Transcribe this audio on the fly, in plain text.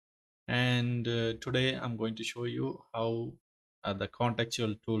and today I'm going to show you how the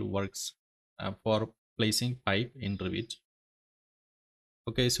contextual tool works for placing pipe in Revit.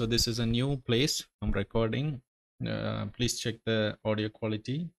 Okay, so this is a new place I'm recording. Please check the audio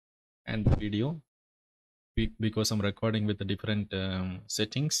quality and the video because I'm recording with the different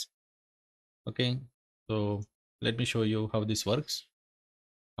settings. Okay, so let me show you how this works.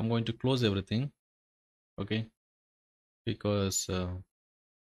 I'm going to close everything. Okay, because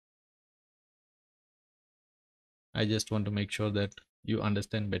I just want to make sure that you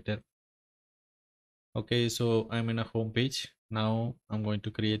understand better. Okay, so I'm in a home page. Now I'm going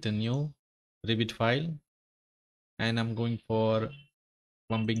to create a new Revit file and I'm going for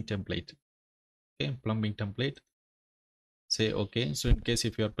plumbing template. Okay, plumbing template. Say okay. So in case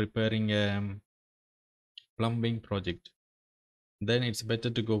if you're preparing a plumbing project, then it's better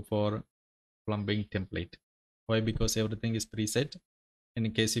to go for plumbing template. Why? Because everything is preset. In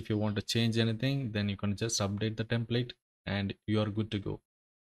case if you want to change anything, then you can just update the template and you are good to go.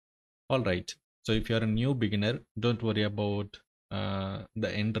 All right. So if you're a new beginner, don't worry about the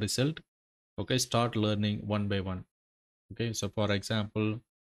end result. Okay, start learning one by one. Okay, so for example,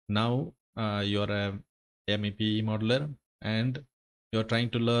 now you're a MEP modeler and you're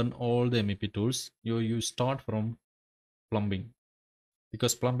trying to learn all the MEP tools. You start from plumbing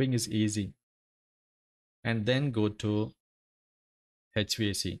because plumbing is easy, and then go to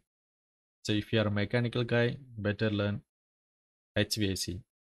HVAC. So if you're a mechanical guy, better learn HVAC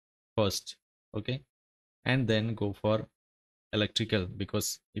first. Okay, and then go for electrical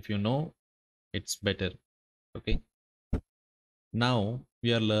because if you know, it's better. Okay, now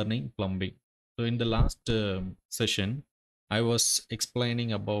we are learning plumbing. So in the last session, I was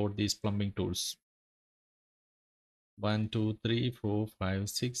explaining about these plumbing tools. 1, 2, 3, 4, 5,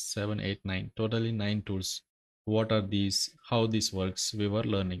 6, 7, 8, 9. Totally 9 tools. What are these? How this works? We were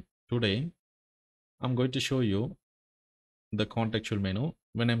learning. Today, I'm going to show you the contextual menu.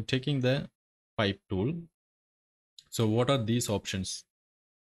 When I'm taking the pipe tool, so what are these options?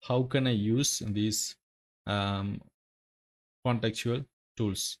 How can I use these um, contextual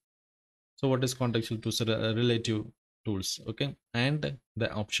tools? So what is contextual tools? Relative tools. Okay, and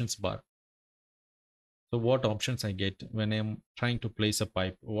the options bar. So what options I get when I'm trying to place a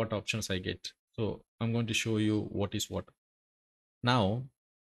pipe, what options I get. So I'm going to show you what is what now,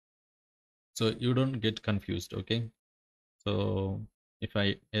 so you don't get confused. Okay, so if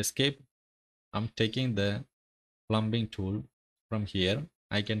I escape, I'm taking the plumbing tool from here.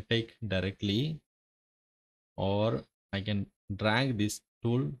 I can take directly, or I can drag this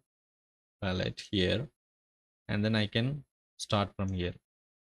tool palette here, and then I can start from here.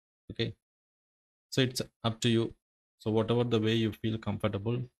 Okay, so it's up to you. So whatever the way you feel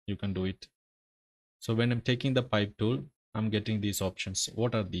comfortable, you can do it. So when I'm taking the pipe tool, I'm getting these options.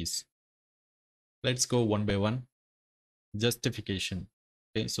 What are these? Let's go one by one. Justification.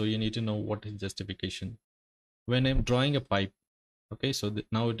 Okay, so you need to know what is justification. When I'm drawing a pipe, okay, so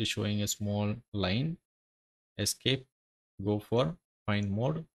now it is showing a small line. Escape, go for find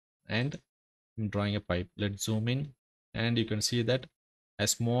mode, and I'm drawing a pipe. Let's zoom in, and you can see that a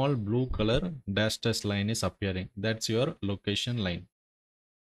small blue color dashed line is appearing. That's your location line.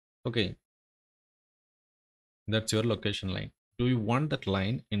 Okay, that's your location line. Do you want that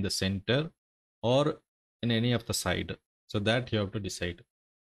line in the center or in any of the side? So that you have to decide.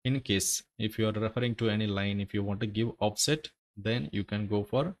 In case if you are referring to any line, if you want to give offset, then you can go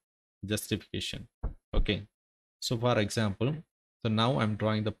for justification. Okay, so for example, so now I'm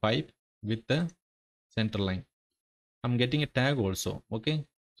drawing the pipe with the center line. I'm getting a tag also. Okay,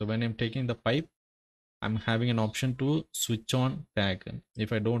 so when I'm taking the pipe, I'm having an option to switch on tag.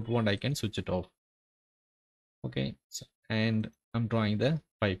 If I don't want, I can switch it off. Okay, so, and I'm drawing the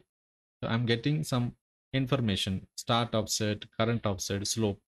pipe, so I'm getting some information: start offset, current offset,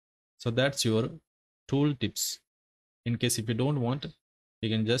 slope. So that's your tool tips. In case if you don't want, you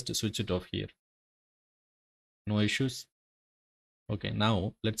can just switch it off here. No issues. Okay,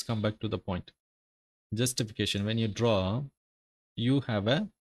 now let's come back to the point. Justification. When you draw, you have a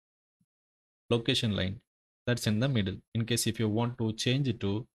location line that's in the middle. In case if you want to change it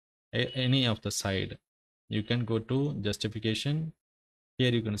to any of the side, you can go to justification.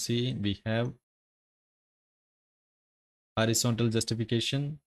 Here you can see we have horizontal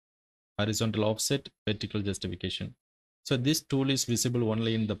justification, horizontal offset, vertical justification. So this tool is visible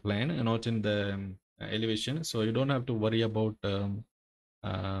only in the plan and not in the elevation. So you don't have to worry about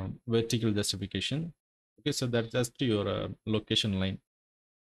vertical justification. Okay, so that's just your location line.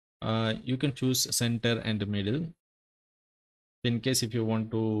 You can choose center and middle. In case if you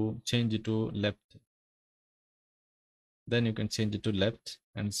want to change it to left, Then you can change it to left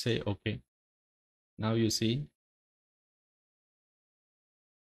and say okay. Now you see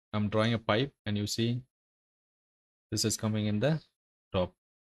I'm drawing a pipe and you see this is coming in the top.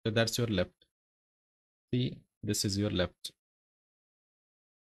 So that's your left. See, this is your left.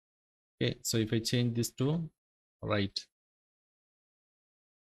 Okay, so if I change this to right,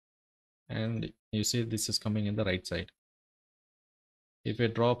 and you see this is coming in the right side. If I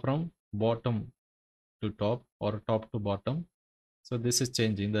draw from bottom to top or top to bottom, so this is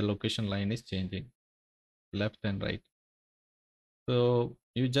changing, the location line is changing left and right. So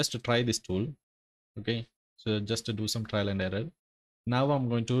you just try this tool. Okay, so just to do some trial and error. Now I'm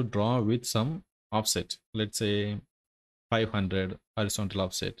going to draw with some offset, let's say 500 horizontal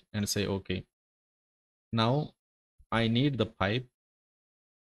offset, and say okay. Now I need the pipe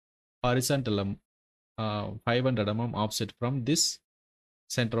horizontal 500 offset from this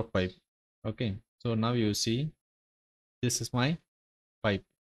center of pipe. Okay, so now you see this is my pipe,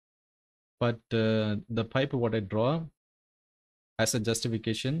 but the pipe what I draw has a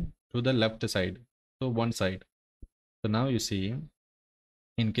justification to the left side, so one side. So now you see,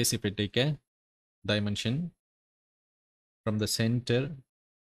 in case if I take a dimension from the center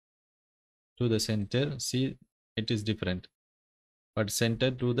to the center, see it is different, but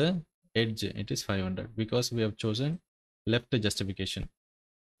center to the edge it is 500 because we have chosen left justification.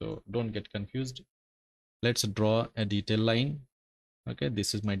 So don't get confused. Let's draw a detail line. Okay,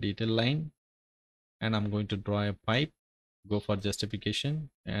 this is my detail line, and I'm going to draw a pipe, go for justification,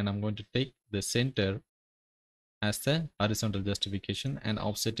 and I'm going to take the center as the horizontal justification, and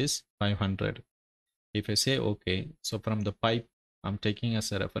offset is 500. If I say okay, so from the pipe I'm taking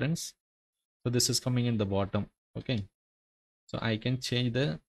as a reference, so this is coming in the bottom. Okay, so I can change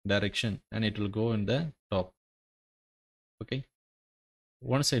the direction and it will go in the top. Okay,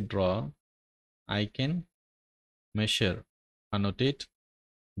 once I draw, I can measure, annotate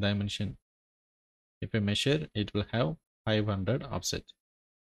dimension. If I measure, it will have 500 offset.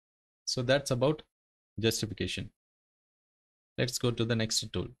 So that's about justification. Let's go to the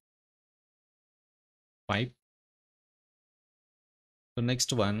next tool, pipe. The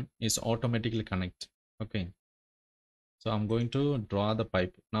next one is automatically connect. Okay, so I'm going to draw the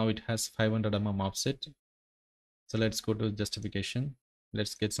pipe. Now it has 500 offset. So let's go to justification.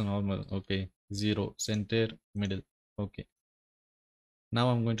 Let's get some normal. Okay, 0 center middle. Okay, now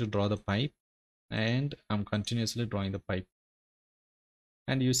I'm going to draw the pipe, and I'm continuously drawing the pipe,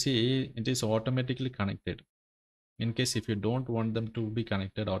 and you see it is automatically connected. In case if you don't want them to be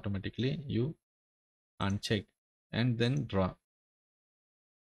connected automatically, you uncheck and then draw.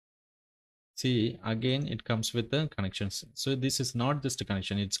 See, again it comes with the connections. So this is not just a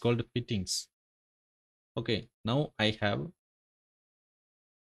connection, it's called fittings. Okay, now I have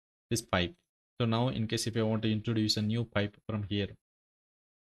this pipe. So now in case if I want to introduce a new pipe from here,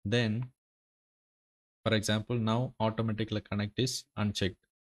 then for example, now automatically connect is unchecked.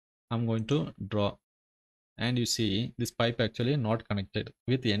 I'm going to draw, and you see this pipe actually not connected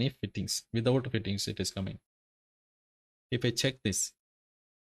with any fittings. Without fittings it is coming. If I check this,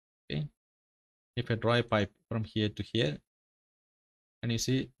 okay, if I draw a pipe from here to here, and you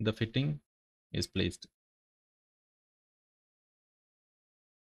see the fitting is placed.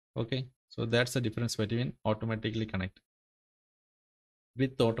 Okay, so that's the difference between automatically connect,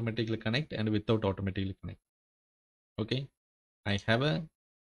 with automatically connect and without automatically connect. Okay, I have a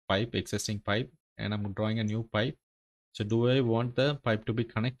pipe, existing pipe, and I'm drawing a new pipe. So do I want the pipe to be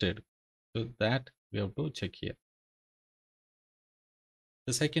connected? So that we have to check here.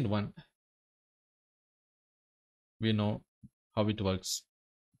 The second one, we know how it works.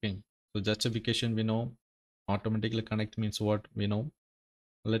 Okay, so justification we know, automatically connect means what we know.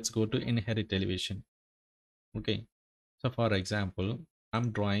 Let's go to inherit elevation. Okay, so for example, I'm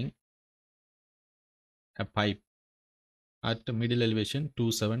drawing a pipe at middle elevation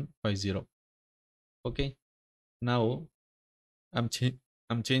 2750. Okay, now I'm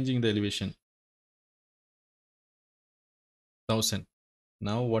changing the elevation 1000.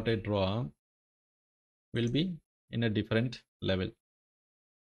 Now what I draw will be in a different level.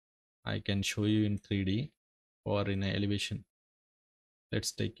 I can show you in 3D or in a elevation.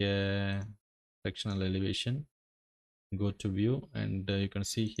 Let's take a sectional elevation, go to view, and you can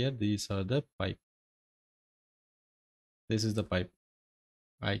see here these are the pipe. This is the pipe.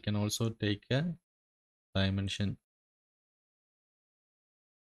 I can also take a dimension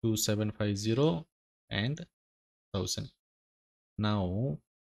 2750 and 1000. Now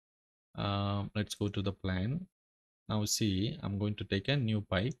let's go to the plan. Now see, I'm going to take a new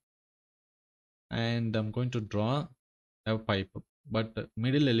pipe, and I'm going to draw a pipe, but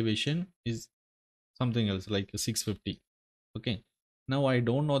middle elevation is something else like 650. Okay, now I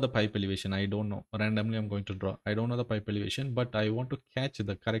don't know the pipe elevation. I don't know, randomly I'm going to draw. I don't know the pipe elevation, but I want to catch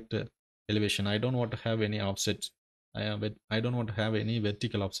the correct elevation. I don't want to have any offset. I don't want to have any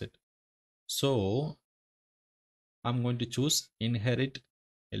vertical offset. So I'm going to choose inherit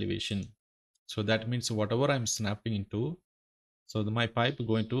elevation. So that means whatever I'm snapping into, so my pipe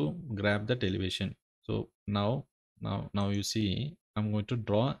going to grab that elevation. So now you see I'm going to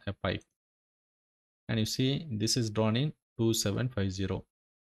draw a pipe, and you see this is drawn in 2750.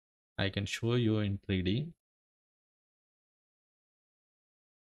 I can show you in 3D.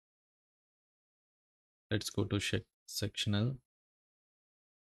 Let's go to sectional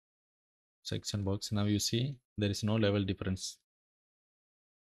section box. Now you see there is no level difference.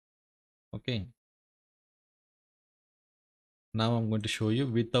 Okay, now I'm going to show you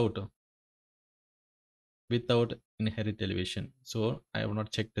without inherit elevation. So I have not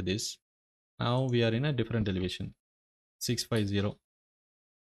checked this. Now we are in a different elevation, 650.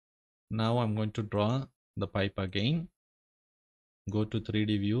 Now I'm going to draw the pipe again. Go to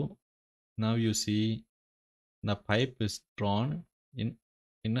 3D view. Now you see the pipe is drawn in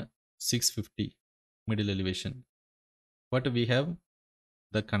a 650 middle elevation. But we have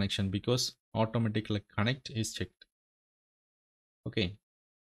the connection because automatically connect is checked. Okay,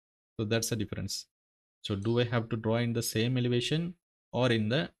 so that's the difference. So do I have to draw in the same elevation or in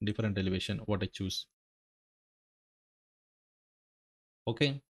the different elevation? What I choose?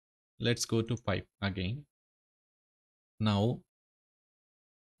 Okay, let's go to pipe again. Now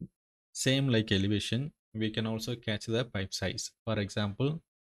same like elevation, we can also catch the pipe size. For example,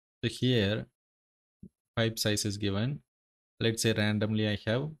 so here pipe size is given. Let's say randomly I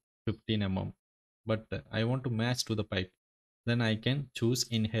have 15 mm, but I want to match to the pipe. Then I can choose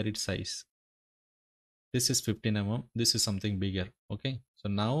inherit size. This is 15 mm. This is something bigger. Okay, so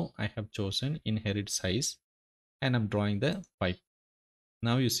now I have chosen inherit size and I'm drawing the pipe.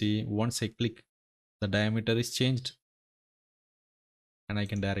 Now you see once I click, the diameter is changed and I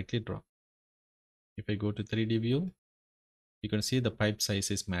can directly draw. If I go to 3D view, you can see the pipe size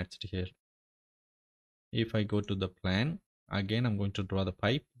is matched here. If I go to the plan, again I'm going to draw the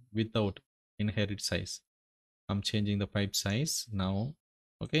pipe without inherit size. I'm changing the pipe size now.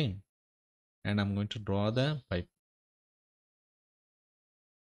 Okay, and I'm going to draw the pipe.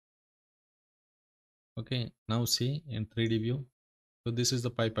 Okay, now see in 3D view. So this is the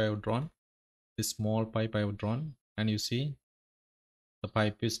pipe I have drawn, this small pipe I have drawn, and you see the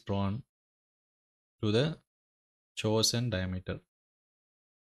pipe is drawn to the chosen diameter.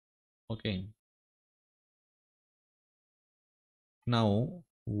 Okay, now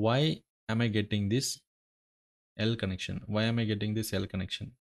why am I getting this L connection? Why am I getting this L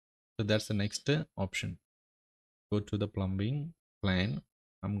connection? So that's the next option. Go to the plumbing plan.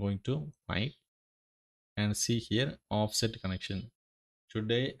 I'm going to pipe and see here offset connection. Should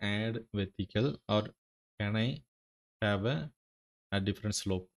I add vertical or can I have a different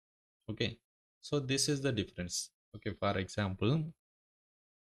slope? Okay, so this is the difference. Okay, for example,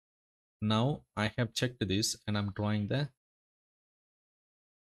 now I have checked this and I'm drawing the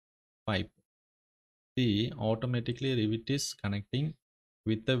pipe. See, automatically Revit is connecting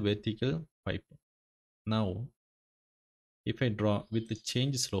with the vertical pipe. Now if I draw with the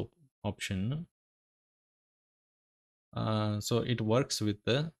change slope option, so it works with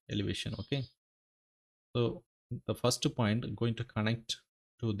the elevation. Okay, so the first point going to connect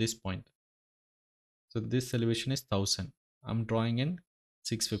to this point. So this elevation is 1000. I'm drawing in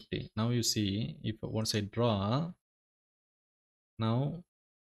 650. Now you see if once I draw, now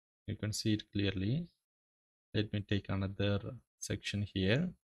you can see it clearly. Let me take another section here.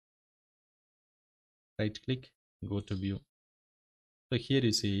 Right click, go to view. So here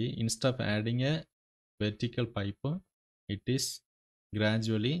you see instead of adding a vertical pipe, it is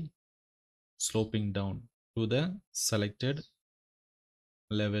gradually sloping down to the selected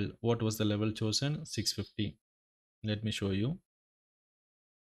level. What was the level chosen? 650. Let me show you.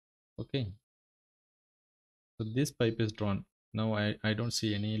 Okay, so this pipe is drawn. Now I don't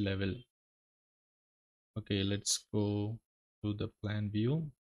see any level. Okay, let's go to the plan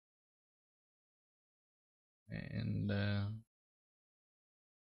view and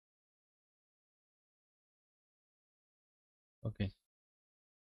okay,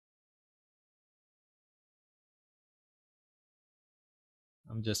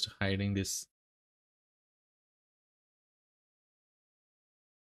 I'm just hiding this.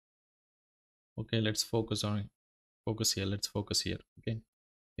 Okay, let's focus here. Let's focus here. Okay,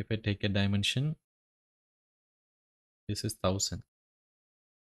 if I take a dimension, this is 1000.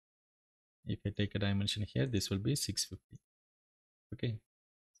 If I take a dimension here, this will be 650. Okay,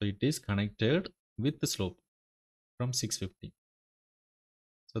 so it is connected with the slope. from 650.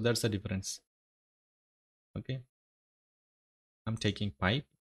 So that's the difference. Okay, I'm taking pipe,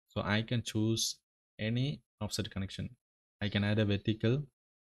 so I can choose any offset connection. I can add a vertical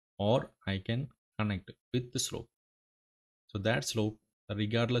or I can connect with the slope. So that slope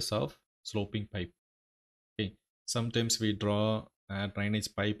regardless of sloping pipe. Okay, sometimes we draw a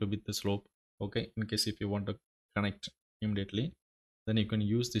drainage pipe with the slope. Okay, in case if you want to connect immediately, then you can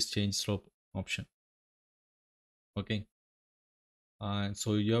use this change slope option. Okay,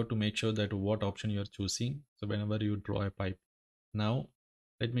 so you have to make sure that what option you are choosing. So whenever you draw a pipe, now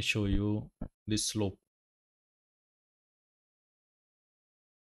let me show you this slope.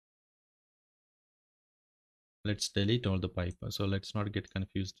 Let's delete all the pipe, so let's not get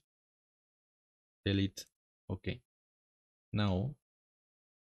confused. Delete. Okay, now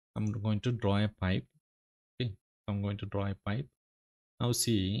I'm going to draw a pipe. Okay, I'm going to draw a pipe. Now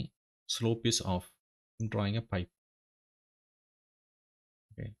see, slope is off. I'm drawing a pipe.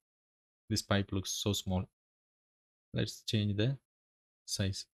 Okay, this pipe looks so small. Let's change the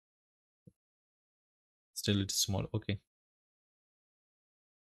size. Still it's small. Okay,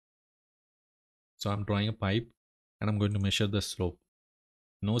 so I'm drawing a pipe and I'm going to measure the slope.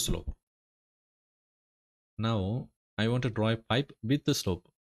 No slope. Now I want to draw a pipe with the slope.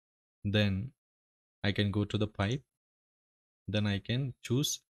 Then I can go to the pipe. Then I can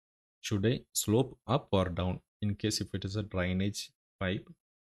choose, should I slope up or down? In case if it is a drainage pipe,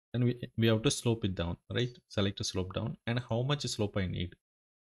 then we have to slope it down, right? Select a slope down and how much slope I need.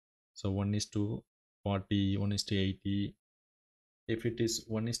 So 1 is to 40, 1 is to 80. If it is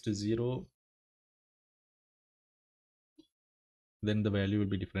 1 is to 0, then the value will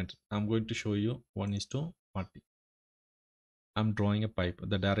be different. I'm going to show you 1 is to 40. I'm drawing a pipe.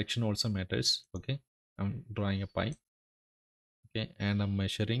 The direction also matters. Okay, I'm drawing a pipe. Okay, and I'm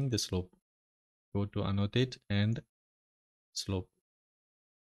measuring the slope. Go to annotate and slope.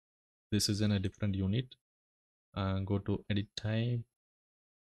 This is in a different unit. Go to edit type,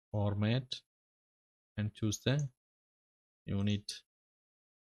 format, and choose the unit.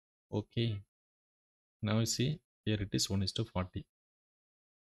 Okay, now you see here it is 1 is to 40.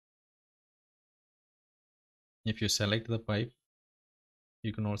 If you select the pipe,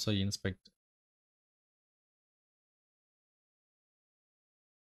 you can also inspect.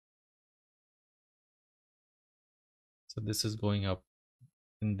 So this is going up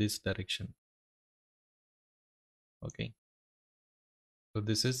in this direction. Okay, so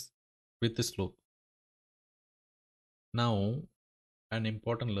this is with the slope. Now an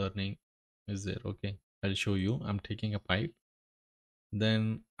important learning is there. Okay, I'll show you. I'm taking a pipe,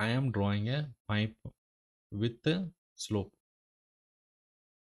 then I am drawing a pipe with the slope.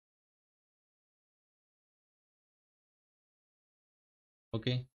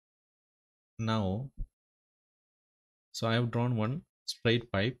 Okay, now so I have drawn one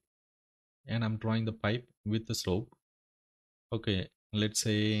straight pipe and I'm drawing the pipe with the slope. Okay, let's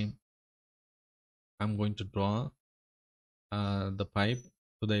say I'm going to draw the pipe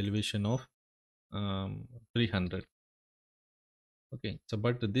to the elevation of 300. Okay, so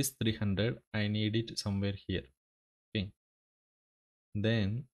but this 300 I need it somewhere here. Okay,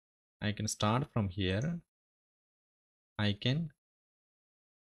 then I can start from here. I can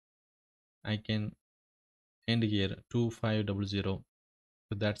end here 2500.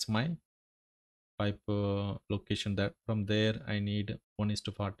 So that's my pipe location. That from there I need 1 is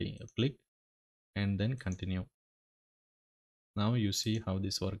to 40. Click and then continue. Now you see how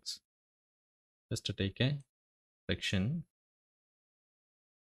this works. Just to take a section,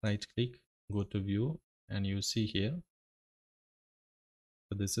 right click, go to view, and you see here.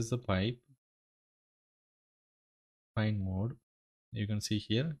 So this is the pipe. Find mode. You can see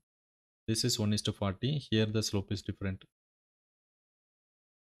here. This is 1 is to 40. Here the slope is different.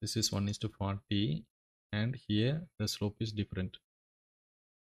 This is 1 is to 40 and here the slope is different.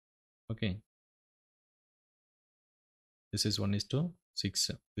 Okay, this is 1 is to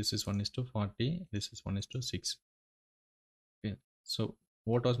 6, this is 1 is to 40, this is 1 is to 6. Okay, so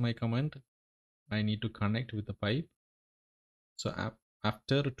what was my command? I need to connect with the pipe. So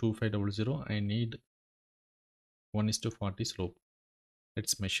after 2500 I need 1 is to 40 slope.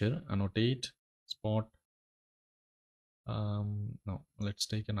 Let's measure, annotate, spot. No, let's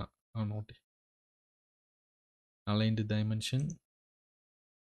take an annotate, align the dimension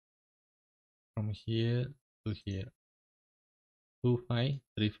from here to here,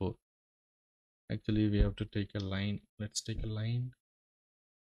 2534. Actually we have to take a line. Let's take a line.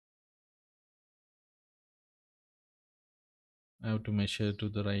 I have to measure to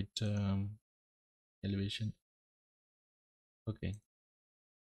the right elevation. Okay,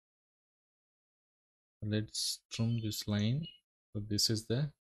 Let's trim this line. So this is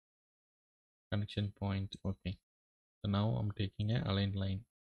the connection point. Okay, so now I'm taking a aligned line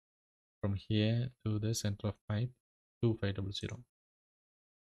from here to the center of pipe 2500.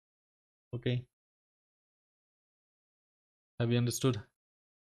 Okay, have you understood?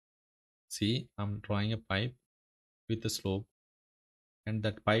 See, I'm drawing a pipe with a slope, and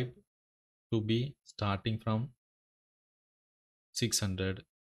that pipe to be starting from 600.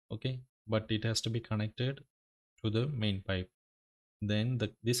 Okay, but it has to be connected to the main pipe. Then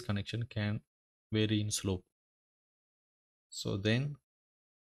this connection can vary in slope. So then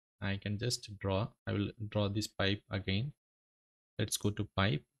I can just I will draw this pipe again. Let's go to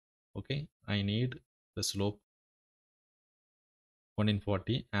pipe. Okay, I need the slope 1 in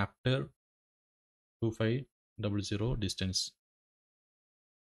 40 after 2500 distance.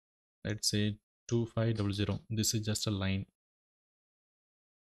 Let's say 2500. This is just a line.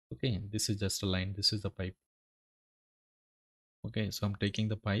 Okay, this is just a line. This is the pipe. Okay, so I'm taking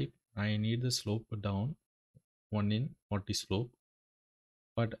the pipe. I need the slope down 1 in 40 slope,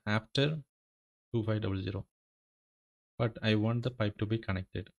 but after 2500. But I want the pipe to be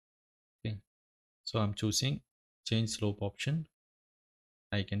connected. Okay, so I'm choosing change slope option.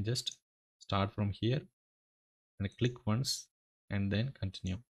 I can just start from here and click once and then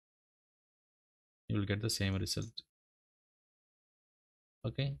continue. You will get the same result.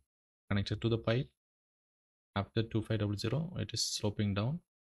 Okay, connected to the pipe. After 2500, it is sloping down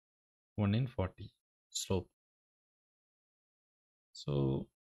 1 in 40 slope. So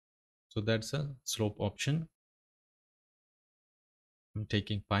that's a slope option. I'm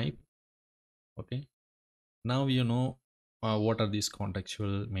taking pipe. Okay, now you know what are these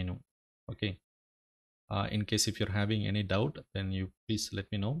contextual menu. Okay, in case if you're having any doubt, then you please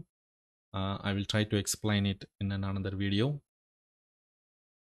let me know. I will try to explain it in another video.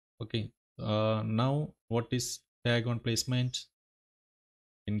 Okay, now what is tag on placement?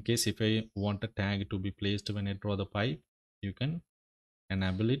 In case if I want a tag to be placed when I draw the pipe, you can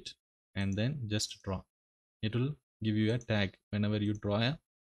enable it and then just draw. It will give you a tag whenever you draw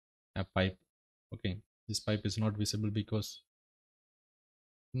a pipe. Okay, this pipe is not visible because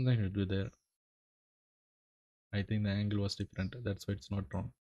something should be there. I think the angle was different, that's why it's not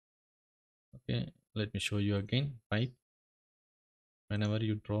drawn. Okay, let me show you again. Pipe, whenever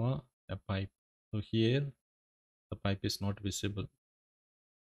you draw a pipe, so here the pipe is not visible.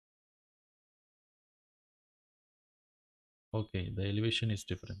 Okay, the elevation is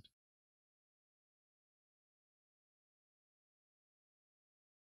different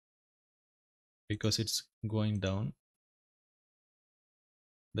because it's going down,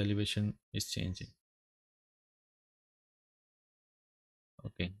 the elevation is changing.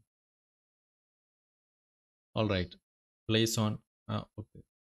 Okay, all right, place on okay.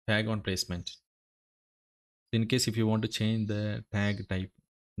 Tag on placement. In case if you want to change the tag type,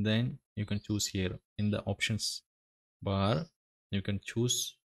 then you can choose here in the options bar. You can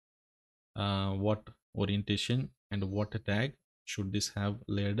choose what orientation and what tag should this have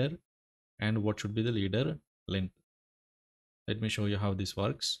ladder and what should be the leader length. Let me show you how this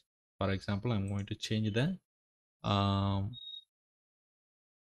works. For example, I'm going to change the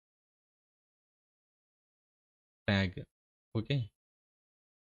tag. Okay,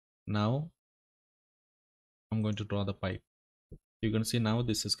 now I'm going to draw the pipe. You can see now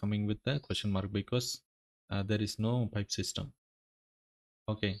this is coming with the question mark because there is no pipe system.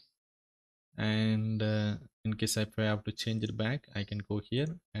 Okay, and in case if I have to change it back, I can go here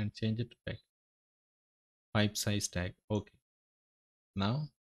and change it back. Pipe size tag. Okay, now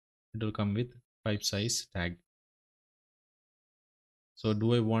it will come with pipe size tag. So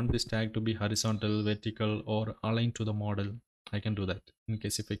do I want this tag to be horizontal, vertical, or aligned to the model? I can do that. In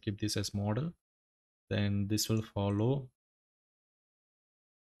case if I keep this as model, then this will follow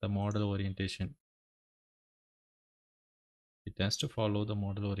the model orientation. It has to follow the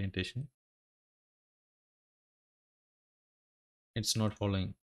model orientation. It's not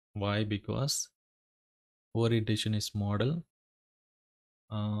following. Why? Because orientation is model.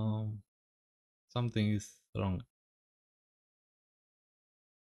 Something is wrong.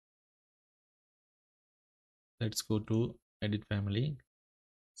 Let's go to edit family,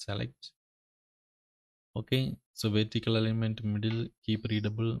 select. Okay, so vertical alignment, middle, keep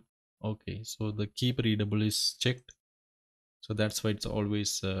readable. Okay, so the keep readable is checked, so that's why it's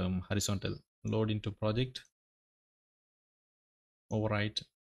always horizontal. Load into project, overwrite.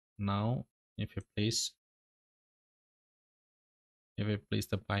 Now if I place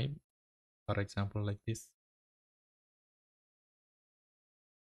the pipe, for example like this,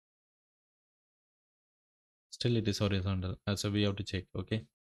 still it is horizontal, so we have to check. Okay,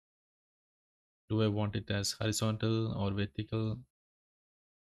 Do I want it as horizontal or vertical?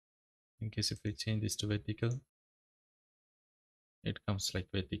 In case if we change this to vertical, it comes like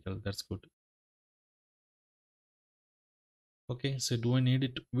vertical. That's good. Okay, so do I need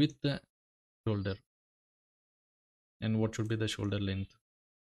it with the shoulder? And what should be the shoulder length?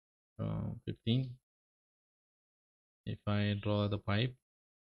 15. If I draw the pipe,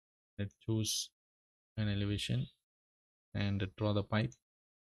 let's choose an elevation and draw the pipe,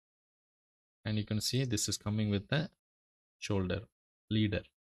 and you can see this is coming with the shoulder, leader,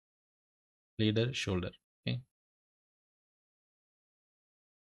 shoulder. Okay,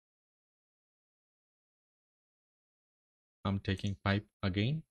 I'm taking pipe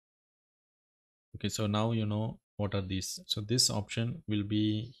again. Okay, so now you know what are these. So this option will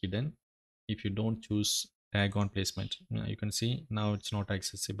be hidden if you don't choose tag on placement. You can see now it's not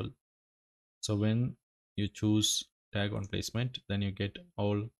accessible. So when you choose tag on placement, then you get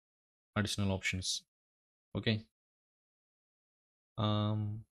all additional options. Okay. So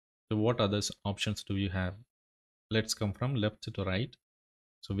what other options do you have? Let's come from left to right.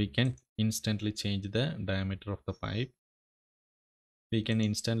 So we can instantly change the diameter of the pipe. We can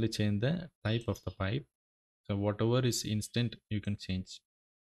instantly change the type of the pipe. So whatever is instant, you can change.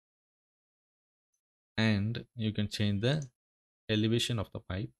 And you can change the elevation of the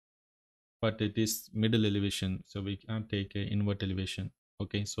pipe, but it is middle elevation, so we can't take a invert elevation.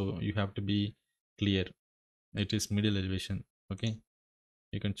 Okay, so you have to be clear. It is middle elevation. Okay,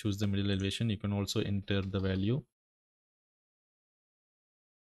 you can choose the middle elevation. You can also enter the value.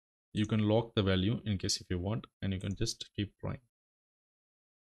 You can lock the value in case if you want, and you can just keep drawing.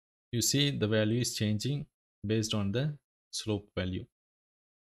 You see the value is changing based on the slope value.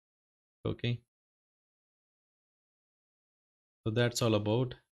 Okay, so that's all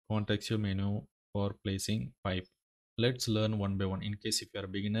about contextual menu for placing pipe. Let's learn one by one. In case if you are a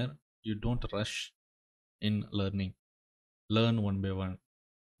beginner, you don't rush in learning. Learn one by one.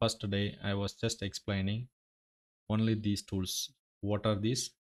 First day I was just explaining only these tools, what are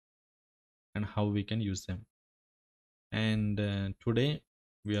these and how we can use them. And today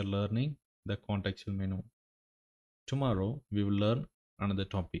we are learning the contextual menu. Tomorrow we will learn another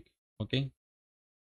topic. Okay,